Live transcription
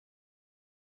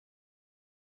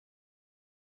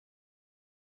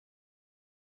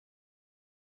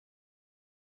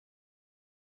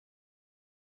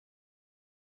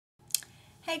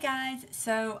Hey guys,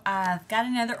 so I've got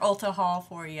another Ulta haul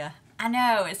for you. I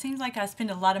know, it seems like I spend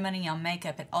a lot of money on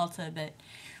makeup at Ulta, but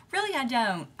really I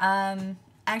don't.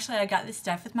 Actually I got this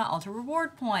stuff with my Ulta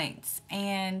reward points,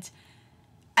 and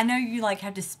I know you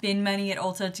have to spend money at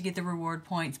Ulta to get the reward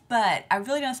points, but I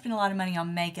really don't spend a lot of money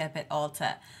on makeup at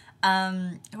Ulta.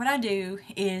 What I do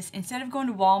is, instead of going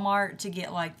to Walmart to get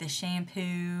the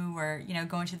shampoo, or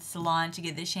going to the salon to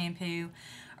get the shampoo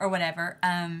or whatever,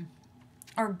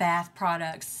 or bath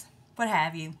products, what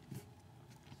have you.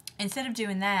 Instead of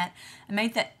doing that, I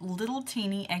made that little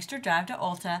teeny extra drive to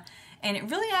Ulta, and it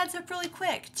really adds up really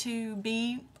quick to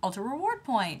be Ulta reward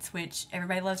points, which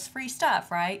everybody loves free stuff,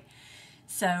 right?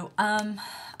 So,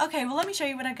 okay, well, let me show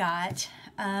you what I got.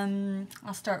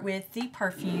 I'll start with the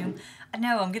perfume. I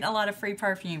know, I'm getting a lot of free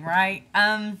perfume, right?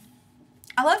 I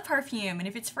love perfume, and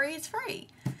if it's free, it's free.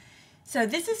 So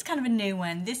this is kind of a new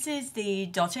one. This is the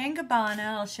Dolce & Gabana.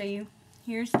 I'll show you.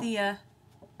 Here's the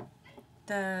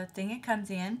thing it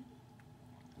comes in.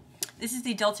 This is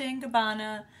the Dolce &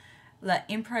 Gabana La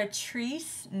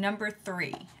Imperatrice number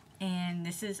 3. And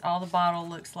this is all the bottle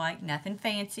looks like. Nothing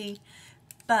fancy.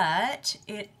 But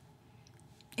it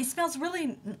smells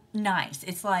really nice.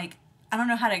 It's like, I don't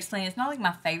know how to explain it. It's not like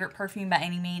my favorite perfume by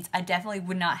any means. I definitely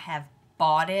would not have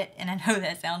bought it. And I know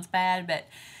that sounds bad, but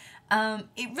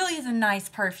it really is a nice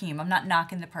perfume. I'm not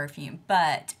knocking the perfume.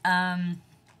 But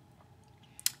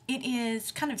it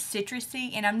is kind of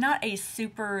citrusy, and I'm not a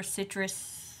super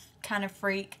citrus kind of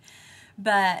freak,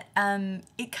 but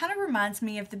it kind of reminds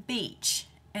me of the beach,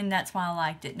 and that's why I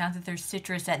liked it. Not that there's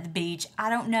citrus at the beach. I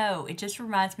don't know. It just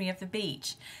reminds me of the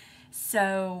beach.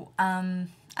 So, I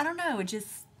don't know. It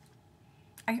just,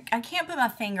 I can't put my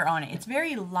finger on it. It's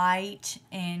very light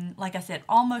and, like I said,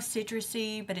 almost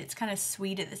citrusy, but it's kind of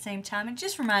sweet at the same time. It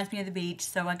just reminds me of the beach,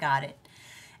 so I got it.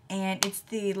 And it's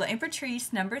the La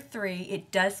Imperatrice number 3. It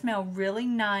does smell really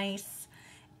nice.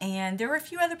 And there were a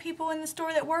few other people in the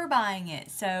store that were buying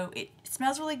it. So it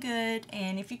smells really good.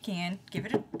 And if you can, give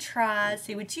it a try.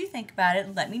 See what you think about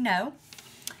it. Let me know.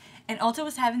 And Ulta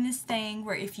was having this thing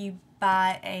where if you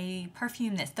buy a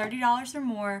perfume that's $30 or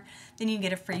more, then you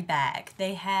get a free bag.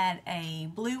 They had a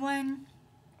blue one,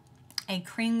 a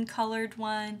cream colored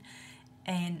one,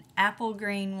 an apple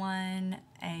green one,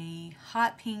 a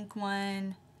hot pink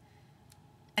one,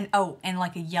 and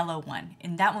like a yellow one,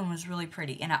 and that one was really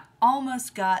pretty. And I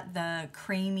almost got the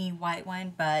creamy white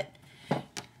one, but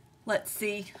let's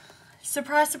see.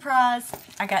 Surprise, surprise,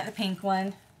 I got the pink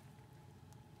one.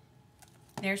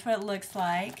 There's what it looks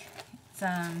like. It's,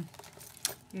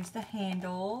 here's the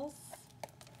handles.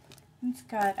 It's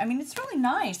got, I mean, it's really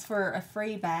nice for a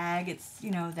free bag. It's,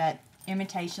 that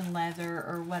imitation leather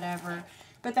or whatever,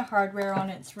 but the hardware on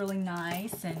it's really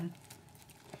nice. And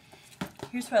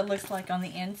here's what it looks like on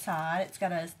the inside. It's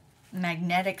got a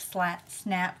magnetic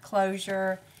snap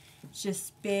closure. It's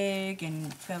just big, and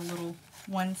it's got a little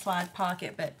one slide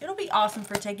pocket, but it'll be awesome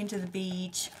for taking to the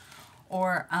beach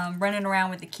or running around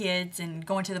with the kids and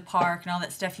going to the park and all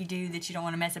that stuff you do that you don't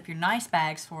want to mess up your nice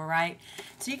bags for, right?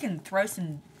 So you can throw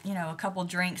some, a couple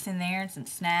drinks in there and some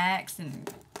snacks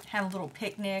and have a little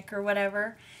picnic or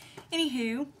whatever.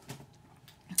 Anywho,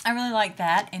 I really like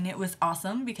that, and it was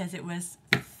awesome because it was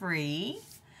free.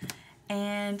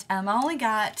 And I only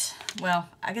got, well,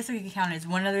 I guess we can count it as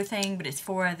one other thing, but it's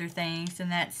 4 other things, and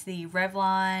that's the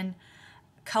Revlon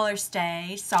Color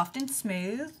Stay Soft and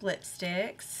Smooth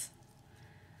lipsticks.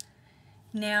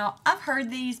 Now, I've heard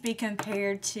these be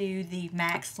compared to the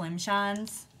MAC Slim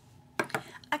Shines.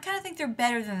 I kind of think they're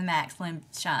better than the MAC Slim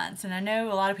Shines, and I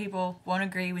know a lot of people won't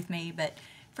agree with me, but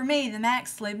for me, the MAC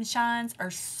Slim Shines are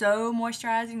so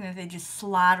moisturizing that they just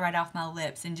slide right off my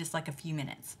lips in just like a few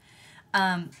minutes.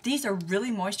 These are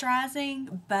really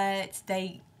moisturizing, but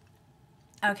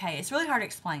okay, it's really hard to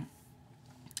explain.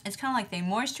 It's kind of like they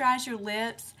moisturize your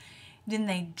lips, then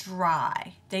they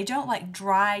dry. They don't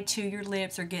dry to your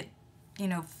lips or get,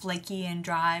 flaky and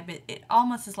dry, but it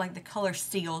almost is like the color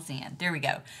seals in. There we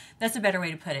go. That's a better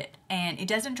way to put it. And it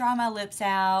doesn't dry my lips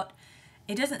out.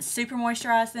 It doesn't super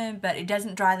moisturize them, but it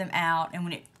doesn't dry them out. And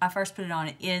when I first put it on,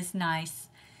 it is nice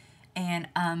and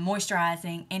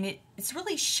moisturizing, and it's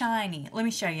really shiny. Let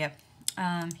me show you.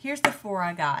 Here's the 4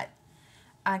 I got.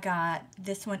 I got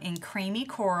this one in creamy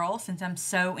coral, since I'm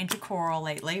so into coral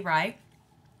lately, right?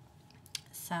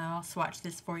 So I'll swatch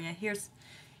this for you. Here's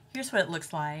what it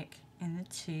looks like in the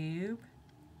tube.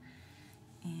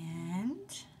 And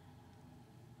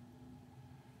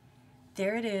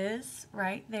there it is,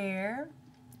 right there.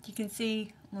 You can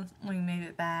see, let me move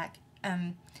it back.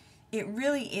 It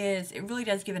really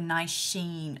does give a nice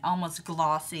sheen, almost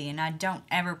glossy, and I don't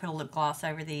ever put a lip gloss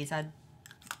over these. I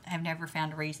have never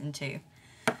found a reason to.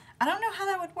 I don't know how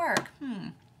that would work.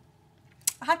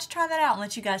 I'll have to try that out and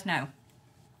let you guys know.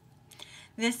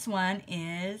 This one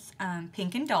is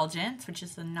Pink Indulgence, which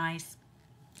is a nice,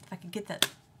 if I could get that.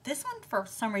 This one, for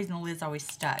some reason, the lid's always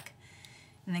stuck.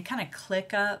 And they kind of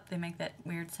click up. They make that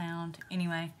weird sound.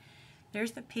 Anyway,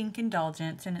 there's the Pink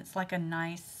Indulgence, and it's like a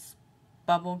nice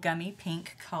bubble gummy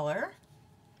pink color.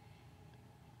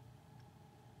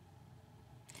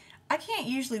 I can't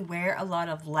usually wear a lot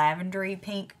of lavendery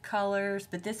pink colors,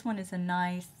 but this one is a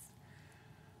nice,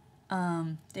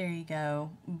 there you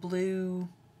go, blue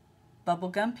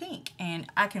bubblegum pink. And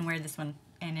I can wear this one,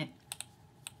 and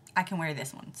I can wear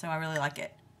this one, so I really like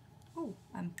it. Oh,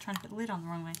 I'm trying to put the lid on the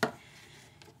wrong way.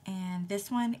 And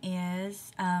this one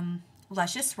is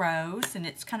Luscious Rose, and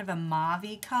it's kind of a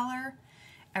mauve-y color.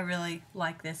 I really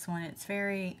like this one. It's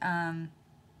very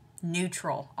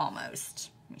neutral, almost.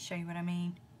 Let me show you what I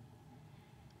mean.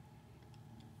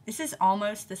 This is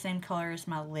almost the same color as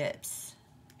my lips,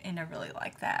 and I really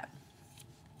like that.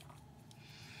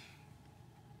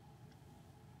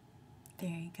 There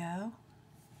you go.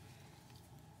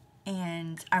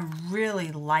 And I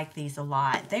really like these a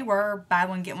lot. They were buy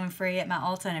one, get one free at my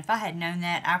Ulta, and if I had known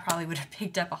that, I probably would have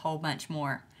picked up a whole bunch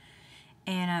more.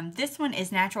 And this one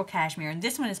is Natural Cashmere, and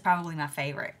this one is probably my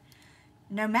favorite.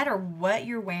 No matter what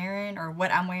you're wearing or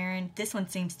what I'm wearing, this one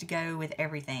seems to go with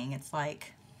everything. It's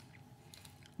like,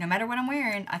 no matter what I'm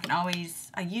wearing,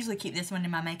 I usually keep this one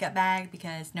in my makeup bag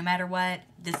because no matter what,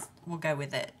 this will go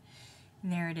with it.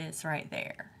 And there it is right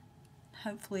there.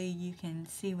 Hopefully you can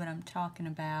see what I'm talking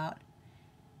about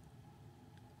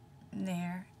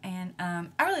there. And I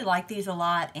really like these a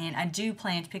lot, and I do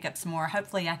plan to pick up some more.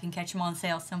 Hopefully I can catch them on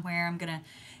sale somewhere. I'm going to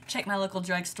check my local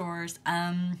drugstores.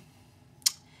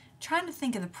 Trying to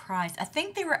think of the price. I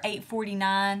think they were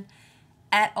 $8.49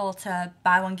 at Ulta,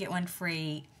 buy one, get one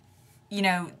free. You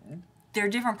know, there are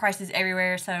different prices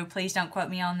everywhere, so please don't quote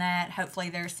me on that. Hopefully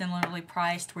they're similarly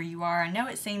priced where you are. I know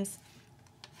it seems,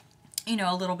 you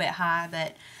know, a little bit high,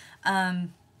 but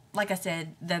like I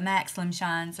said, the MAC Slim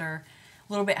Shines are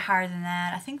a little bit higher than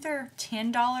that. I think they're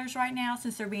 $10 right now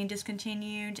since they're being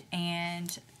discontinued,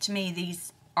 and to me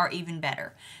these are even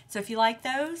better. So if you like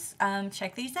those,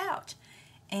 check these out.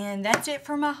 And that's it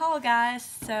for my haul, guys.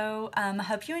 So I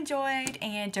hope you enjoyed,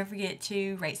 and don't forget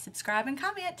to rate, subscribe, and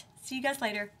comment. See you guys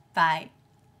later. Bye.